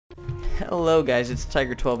Hello guys, it's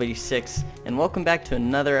Tiger1286, and welcome back to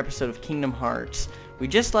another episode of Kingdom Hearts. We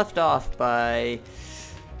just left off by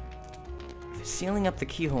sealing up the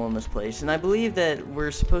keyhole in this place, and I believe that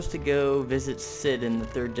we're supposed to go visit Sid in the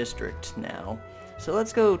 3rd District now. So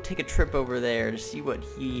let's go take a trip over there to see what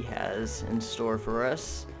he has in store for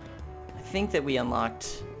us. I think that we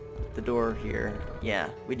unlocked the door here. Yeah,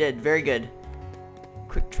 we did. Very good.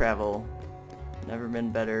 Quick travel. Never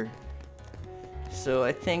been better. So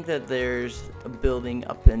I think that there's a building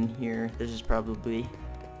up in here. This is probably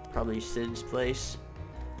Sid's place.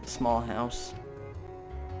 A small house.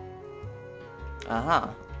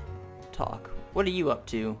 Aha. Talk. What are you up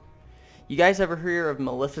to? You guys ever hear of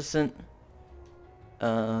Maleficent?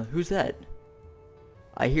 Who's that?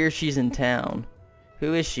 I hear she's in town.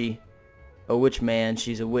 Who is she? A witch, man.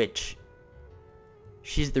 She's a witch.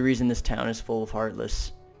 She's the reason this town is full of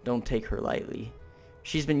heartless. Don't take her lightly.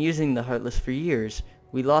 She's been using the heartless for years.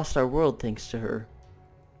 We lost our world thanks to her.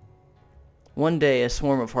 One day, a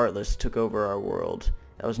swarm of heartless took over our world.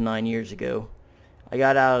 That was 9 years ago. I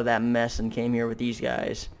got out of that mess and came here with these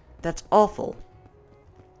guys. That's awful.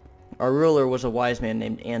 Our ruler was a wise man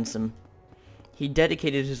named Ansem. He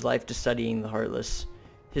dedicated his life to studying the heartless.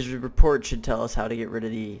 His report should tell us how to get rid of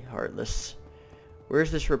the heartless.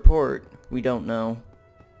 Where's this report? We don't know.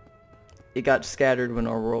 It got scattered when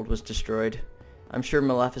our world was destroyed. I'm sure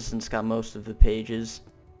Maleficent's got most of the pages.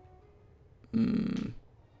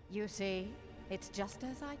 You see, it's just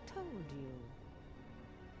as I told you.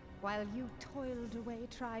 While you toiled away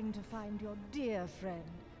trying to find your dear friend,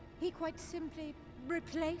 he quite simply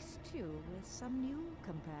replaced you with some new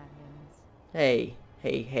companions. Hey.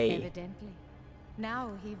 Evidently. Now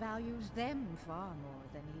he values them far more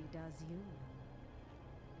than he does you.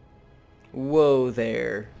 Whoa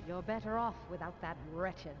there. You're better off without that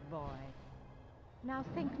wretched boy. Now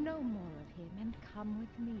think no more of him and come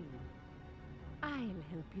with me. I'll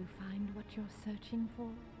help you find what you're searching for.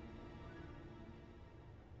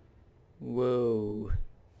 Whoa.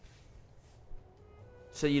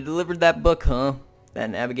 So you delivered that book, huh?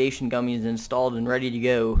 That navigation gummy is installed and ready to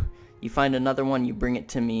go. You find another one, you bring it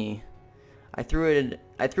to me. I threw in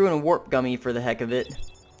a warp gummy for the heck of it.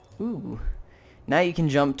 Ooh. Now you can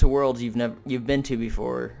jump to worlds you've been to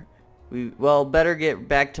before. Well, better get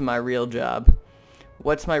back to my real job.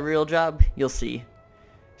 What's my real job? You'll see.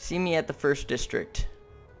 See me at the 1st District.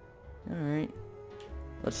 Alright.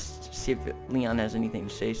 Let's see if Leon has anything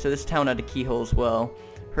to say. So this town had a keyhole as well.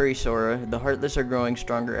 Hurry, Sora. The Heartless are growing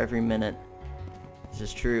stronger every minute. This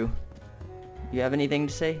is true. You have anything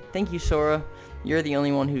to say? Thank you, Sora. You're the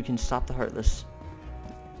only one who can stop the Heartless.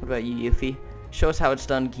 What about you, Yuffie? Show us how it's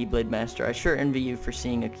done, Keyblade Master. I sure envy you for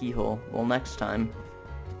seeing a keyhole. Well, next time.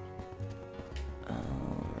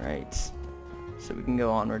 Alright. So we can go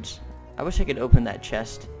onwards. I wish I could open that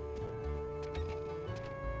chest.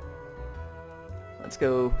 Let's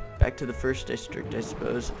go back to the 1st District, I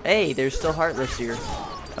suppose. Hey, there's still Heartless here.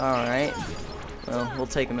 Alright. Well, we'll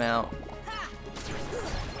take them out.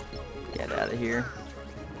 Get out of here.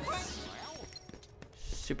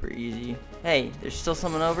 Super easy. Hey, there's still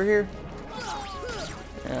someone over here?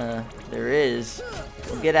 There is.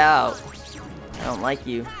 Well, get out. I don't like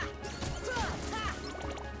you.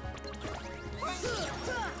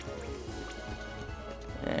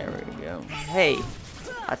 There we go. Hey,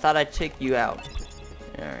 I thought I'd take you out.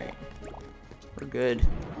 Alright. We're good.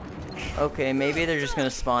 Okay, maybe they're just gonna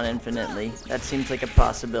spawn infinitely. That seems like a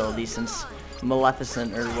possibility since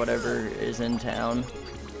Maleficent or whatever is in town.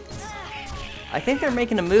 I think they're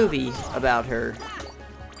making a movie about her.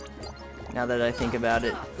 Now that I think about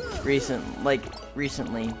it.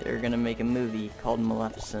 Recently, they're gonna make a movie called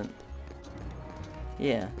Maleficent.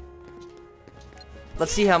 Yeah.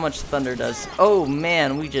 Let's see how much Thunder does. Oh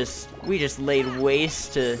man, we just laid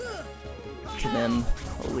waste to them.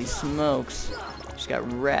 Holy smokes. Just got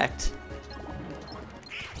wrecked.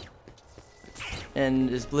 And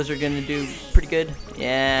is Blizzard gonna do pretty good?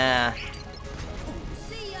 Yeah.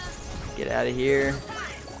 Get out of here.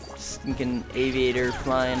 Stinking aviator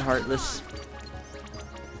flying Heartless.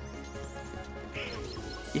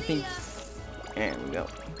 You think... There we go.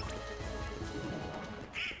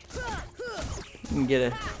 You can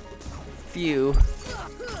get a few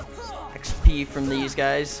XP from these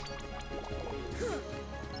guys.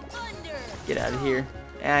 Get out of here.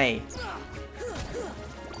 Hey.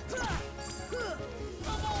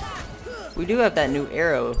 We do have that new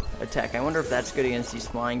arrow attack. I wonder if that's good against these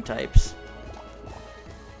flying types.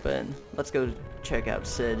 But let's go check out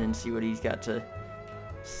Sid and see what he's got to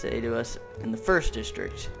say to us in the 1st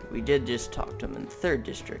District. We did just talk to him in the 3rd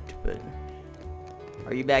District, but...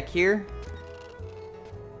 Are you back here?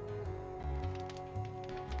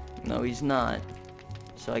 No, he's not.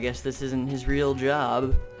 So I guess this isn't his real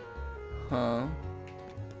job. Huh?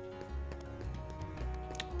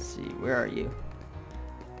 Let's see, where are you?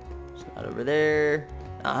 It's not over there.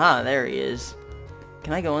 Aha, there he is.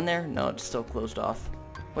 Can I go in there? No, it's still closed off.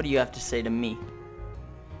 What do you have to say to me?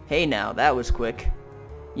 Hey now, that was quick.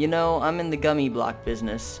 You know, I'm in the gummy block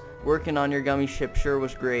business. Working on your gummy ship sure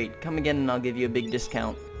was great. Come again and I'll give you a big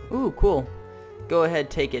discount. Ooh, cool. Go ahead,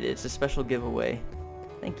 take it. It's a special giveaway.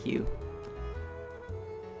 Thank you.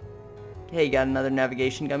 Hey, got another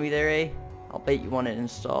navigation gummy there, eh? I'll bet you want it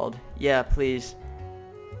installed. Yeah, please.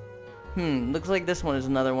 Looks like this one is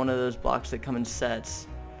another one of those blocks that come in sets.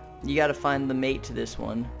 You gotta find the mate to this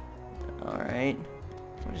one. Alright.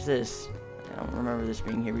 What is this? I don't remember this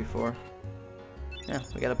being here before. Yeah,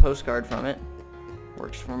 we got a postcard from it.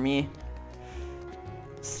 Works for me.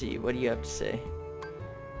 Let's see, what do you have to say?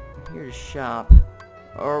 I'm here to shop.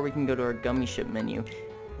 Or we can go to our gummy ship menu.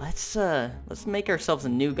 Let's make ourselves a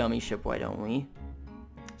new gummy ship, why don't we?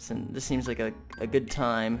 So this seems like a good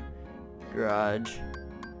time. Garage.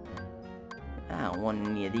 I don't want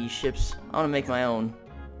any of these ships. I want to make my own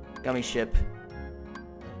gummy ship.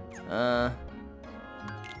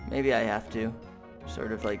 Maybe I have to.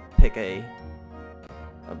 Sort of like pick a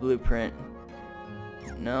blueprint.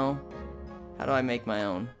 No? How do I make my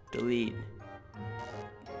own? Delete.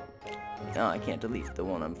 No, I can't delete the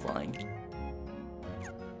one I'm flying.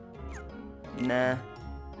 Nah.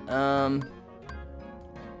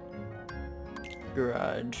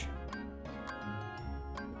 Garage.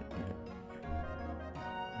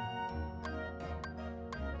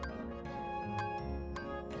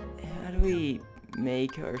 How do we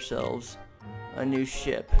make ourselves a new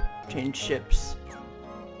ship? Change ships.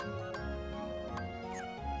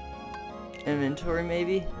 Inventory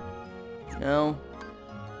maybe? No.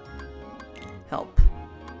 Help.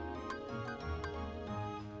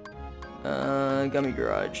 Gummy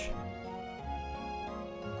garage.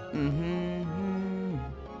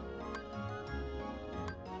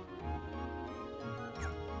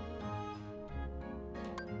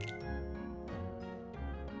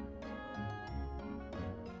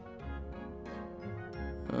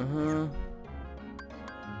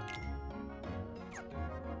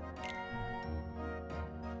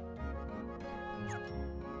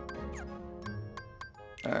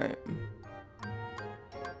 Alright.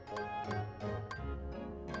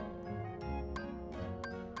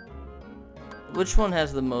 Which one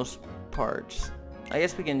has the most parts? I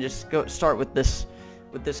guess we can just start with this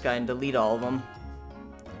guy and delete all of them.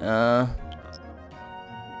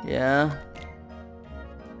 Yeah.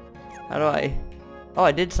 How do I? Oh,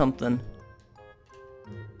 I did something.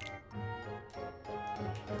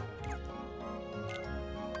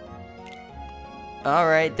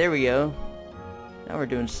 Alright, there we go. Now we're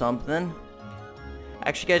doing something.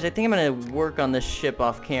 Actually, guys, I think I'm going to work on this ship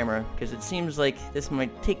off camera, because it seems like this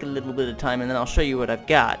might take a little bit of time, and then I'll show you what I've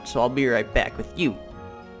got, so I'll be right back with you.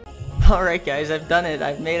 Alright, guys, I've done it.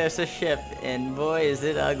 I've made us a ship, and boy, is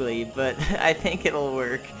it ugly, but I think it'll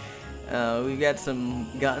work. We've got some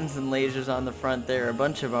guns and lasers on the front there, a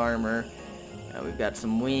bunch of armor. We've got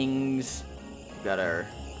some wings. We've got our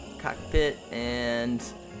cockpit, and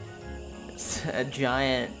it's a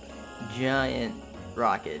giant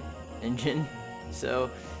rocket engine. So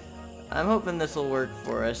I'm hoping this will work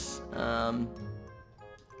for us.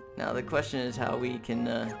 Now the question is how we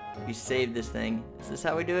can we save this thing. Is this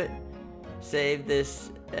how we do it? Save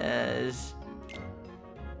this as...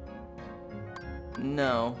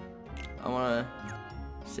 No. I want to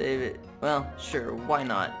save it. Well, sure, why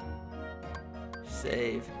not?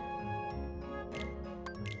 Save.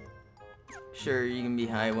 Sure, you can be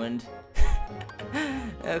high wind.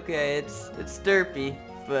 Okay, it's derpy,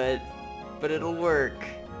 but it'll work.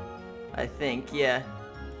 I think, yeah.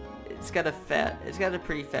 It's got a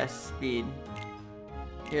pretty fast speed.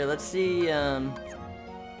 Here, let's see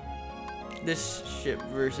this ship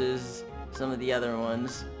versus some of the other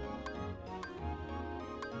ones.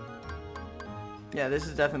 Yeah, this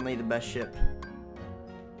is definitely the best ship.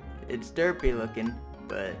 It's derpy looking,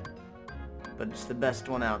 but it's the best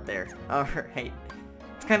one out there. Alright.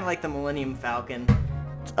 It's kind of like the Millennium Falcon.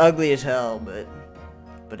 It's ugly as hell,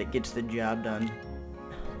 but it gets the job done.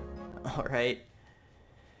 Alright.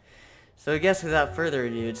 So I guess without further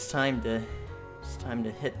ado, it's time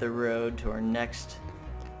to hit the road to our next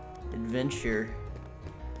adventure.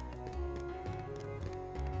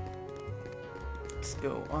 Let's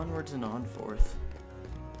go onwards and on forth.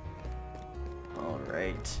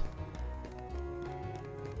 Alright.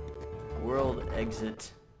 World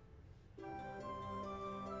exit.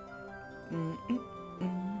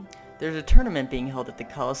 There's a tournament being held at the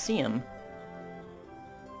Coliseum.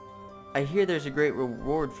 I hear there's a great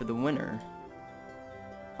reward for the winner.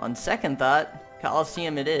 On second thought,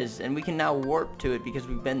 Coliseum it is, and we can now warp to it because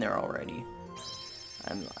we've been there already.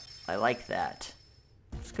 I like that.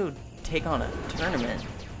 Let's go take on a tournament.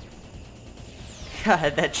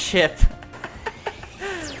 God, that ship.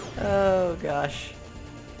 Oh gosh.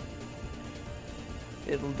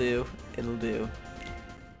 It'll do. It'll do.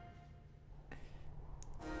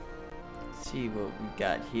 Let's see what we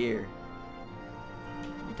got here.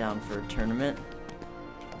 Down for a tournament.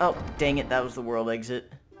 Oh, dang it, that was the world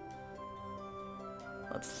exit.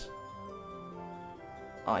 Let's...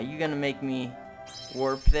 Aw, you gonna make me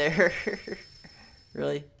warp there?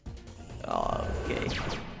 Really? Oh, okay.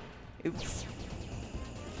 Oops.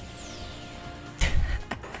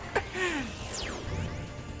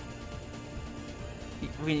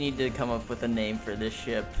 We need to come up with a name for this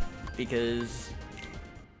ship, because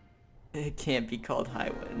it can't be called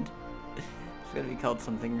Highwind. It's gonna be called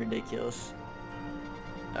something ridiculous.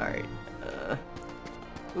 Alright,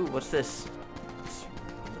 ooh, what's this?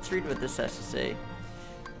 Let's read what this has to say.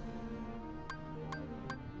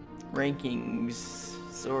 Rankings,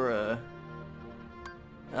 Sora.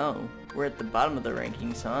 Oh, we're at the bottom of the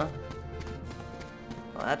rankings, huh?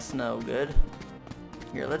 Well, that's no good.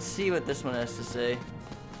 Here, let's see what this one has to say.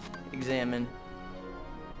 Examine.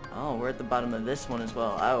 Oh, we're at the bottom of this one as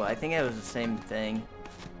well. Oh, I think it was the same thing.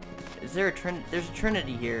 Is there a there's a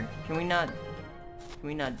trinity here. Can we not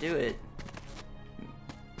do it?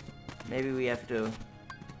 Maybe we have to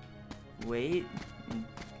wait?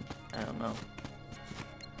 I don't know.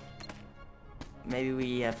 Maybe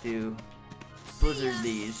we have to blizzard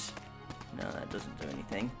these. No, that doesn't do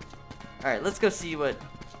anything. Alright, let's go see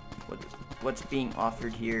what's being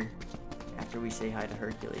offered here after we say hi to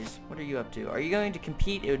Hercules. What are you up to? Are you going to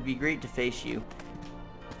compete? It would be great to face you.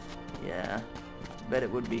 Yeah, I bet it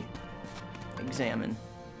would be. Examine.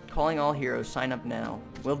 Calling all heroes. Sign up now.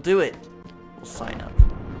 We'll do it. We'll sign up.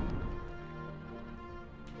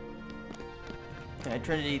 Can I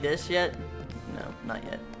Trinity this yet? No, not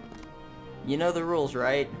yet. You know the rules,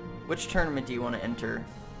 right? Which tournament do you want to enter?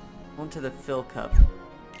 I want to the Phil Cup.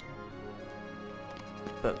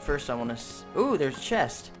 But first I want to... Ooh, there's a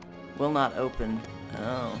chest. Will not open.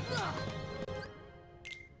 Oh.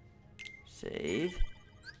 Save.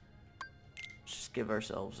 Let's just give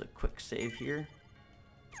ourselves a quick save here.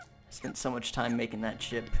 I spent so much time making that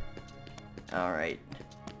ship. Alright.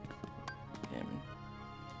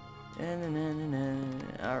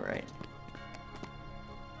 Alright.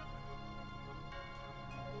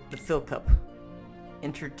 The Phil Cup.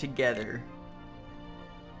 Enter together.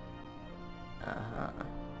 Uh-huh.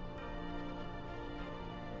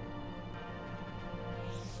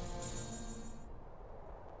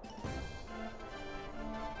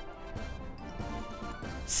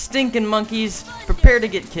 Stinking monkeys! Prepare to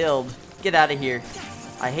get killed. Get out of here.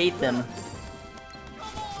 I hate them.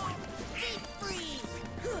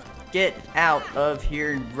 Get out of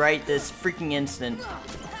here right this freaking instant.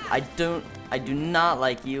 I do not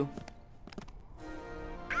like you.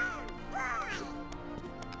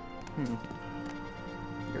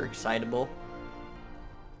 You're excitable.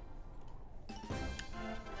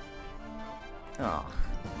 Oh.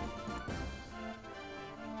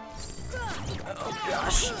 Oh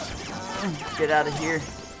gosh. Get out of here.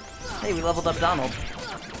 Hey, we leveled up Donald.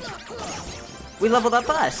 We leveled up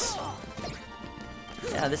us.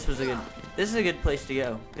 Yeah, this is a good place to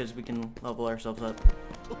go, because we can level ourselves up.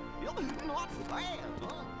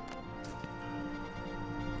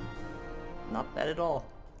 Not bad at all.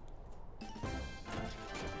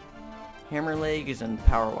 Hammer legs and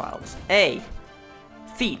power wilds. Hey!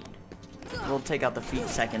 Feet! We'll take out the feet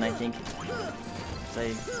second, I think.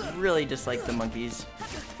 I really dislike the monkeys.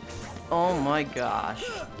 Oh my gosh.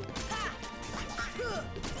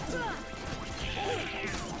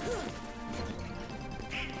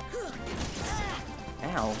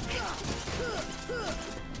 Ow.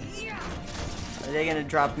 Are they gonna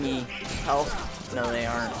drop me health? No, they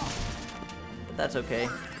aren't. But that's okay.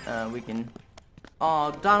 We can...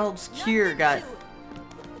 Aw, Donald's cure got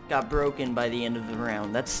broken by the end of the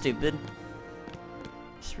round. That's stupid.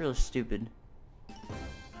 It's really stupid.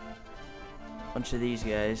 Bunch of these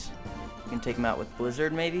guys. You can take them out with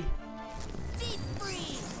Blizzard, maybe?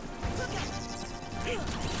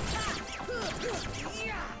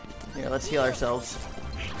 Here, let's heal ourselves.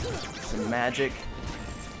 Some magic.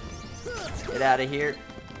 Get out of here.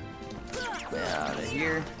 Get out of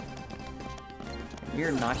here.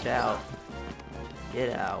 You're knocked out.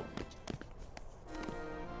 Get out.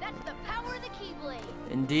 That's the power of the keyblade.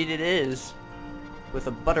 Indeed it is. With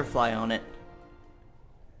a butterfly on it.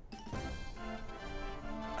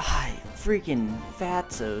 Ay, freaking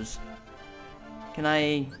fatsos. Can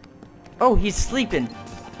I... Oh, he's sleeping!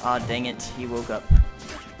 Aw, dang it. He woke up.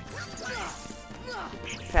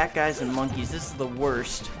 Fat guys and monkeys. This is the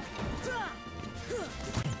worst.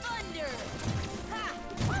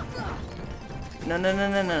 No, no, no,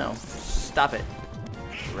 no, no, no. Stop it.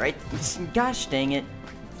 Right? Gosh dang it.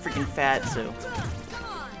 Freaking fat, so...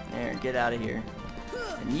 There, get out of here.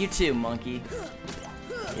 And you too, monkey.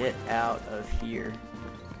 Get out of here.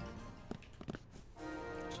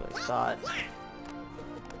 That's what I thought.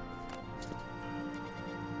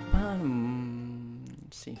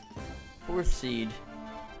 Let's see. 4th seed.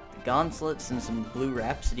 The gauntlets and some blue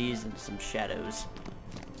rhapsodies and some shadows.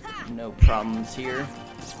 No problems here.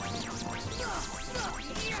 Just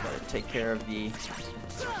gotta take care of the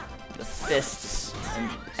fists. And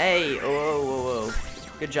hey, whoa, whoa, whoa.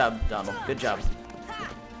 Good job, Donald. Good job.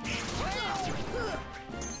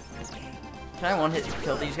 Can I one-hit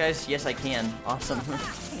kill these guys? Yes, I can. Awesome.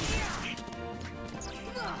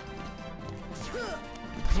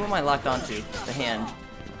 Who am I locked onto? The hand.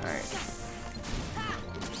 Alright.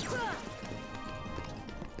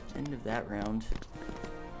 End of that round.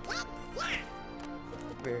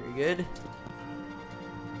 Very good.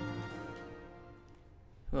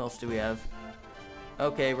 Who else do we have?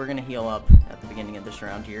 Okay, we're gonna heal up at the beginning of this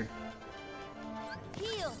round here.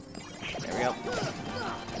 There we go.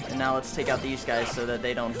 And now let's take out these guys so that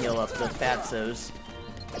they don't heal up the fatsos.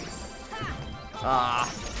 Ah.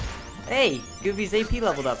 Hey! Goofy's AP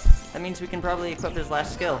leveled up. That means we can probably equip his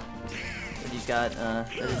last skill that he's got, that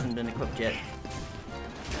hasn't been equipped yet.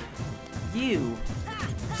 You!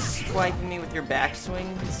 Swiping me with your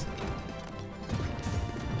backswings?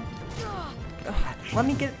 God, let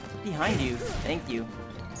me get behind you. Thank you.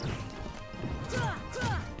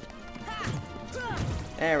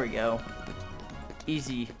 There we go.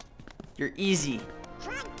 Easy. You're easy.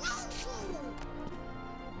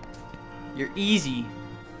 You're easy.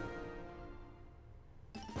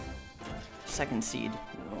 2nd seed.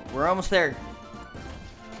 We're almost there.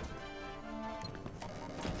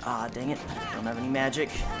 Ah, dang it. Don't have any magic.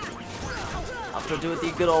 I'll have to do it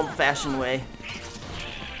the good old-fashioned way.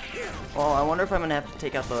 Oh, I wonder if I'm gonna have to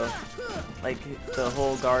take out the, like, the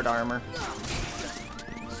whole guard armor.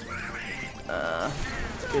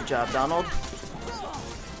 Good job, Donald.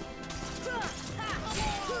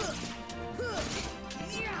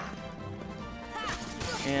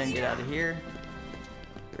 And get out of here.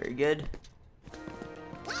 Very good.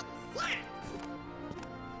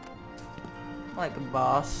 Like a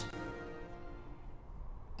boss.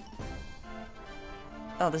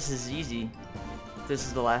 Oh, this is easy. This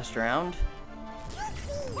is the last round.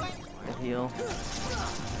 I'll heal.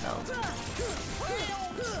 No.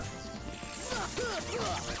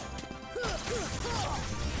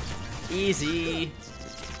 Easy.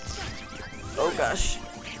 Oh gosh.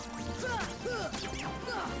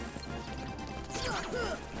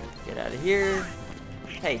 Get out of here.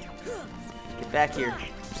 Hey, get back here.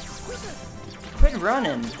 Quit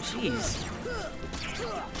running. Jeez.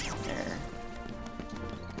 There.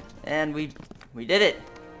 And we did it.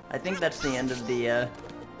 I think that's the end of the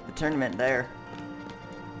tournament there.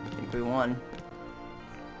 I think we won.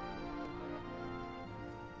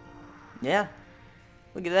 Yeah.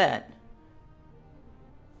 Look at that.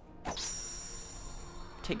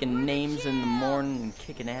 Taking names in the morning and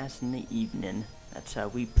kicking ass in the evening. That's how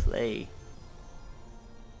we play.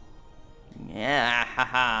 Yeah,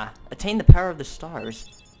 haha. Attain the power of the stars.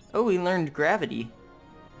 Oh, we learned gravity.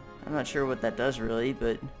 I'm not sure what that does really,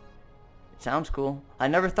 but it sounds cool. I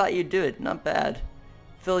never thought you'd do it. Not bad.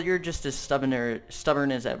 Phil, you're just as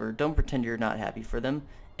stubborn as ever. Don't pretend you're not happy for them.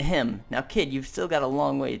 Ahem. Now, kid, you've still got a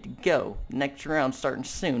long way to go. Next round starting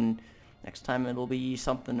soon. Next time it'll be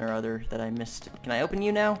something or other that I missed. Can I open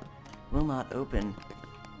you now? Will not open.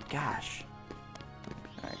 Gosh.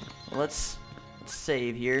 Alright. Well, let's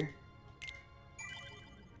save here.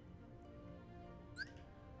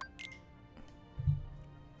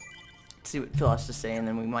 See what Phil has to say, and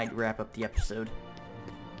then we might wrap up the episode.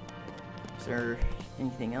 Is there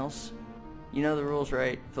anything else? You know the rules,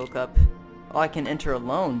 right, Phil Cup? Oh, I can enter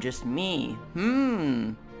alone, just me.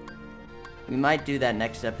 We might do that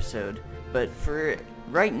next episode, but for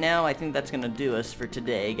right now, I think that's gonna do us for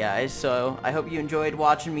today, guys. So I hope you enjoyed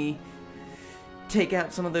watching me take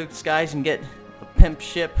out some of those guys and get a pimp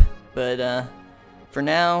ship. But for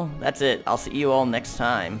now, that's it. I'll see you all next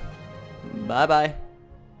time. Bye bye.